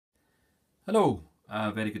Hello,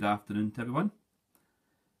 very good afternoon to everyone.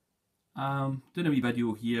 Doing a wee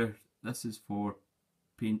video here. This is for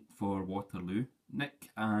Paint for Waterloo. Nick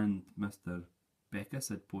and Mr. Beckus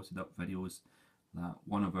had posted up videos that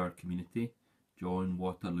one of our community, John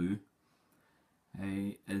Waterloo,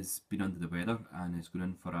 has been under the weather and is going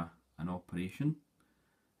in for an operation.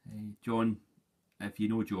 John, if you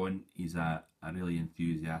know John, he's a really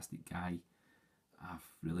enthusiastic guy.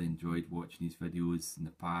 I've really enjoyed watching his videos in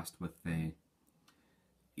the past with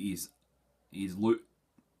his loot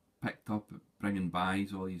picked up bringing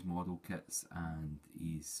buys all these model kits and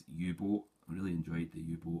his U-boat. I really enjoyed the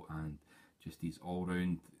U-boat and just his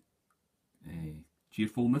all-round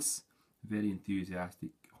cheerfulness. Very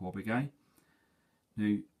enthusiastic hobby guy.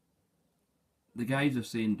 Now, the guys are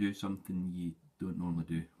saying do something you don't normally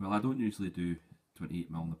do. Well, I don't usually do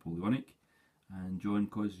 28mm Napoleonic, and John,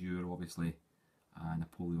 because you're obviously a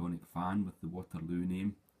Napoleonic fan with the Waterloo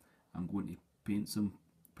name, I'm going to paint some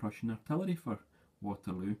Prussian artillery for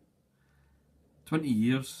Waterloo. 20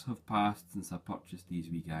 years have passed since I purchased these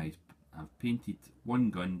wee guys. I've painted one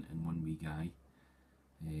gun and one wee guy,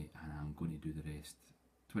 and I'm going to do the rest.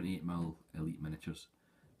 28mm Elite miniatures.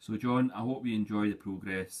 So John, I hope you enjoy the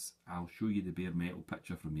progress. I'll show you the bare metal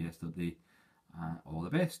picture from yesterday. All the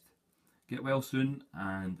best. Get well soon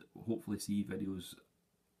and hopefully see videos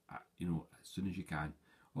as soon as you can.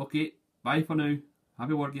 Okay, bye for now.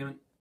 Happy wargaming.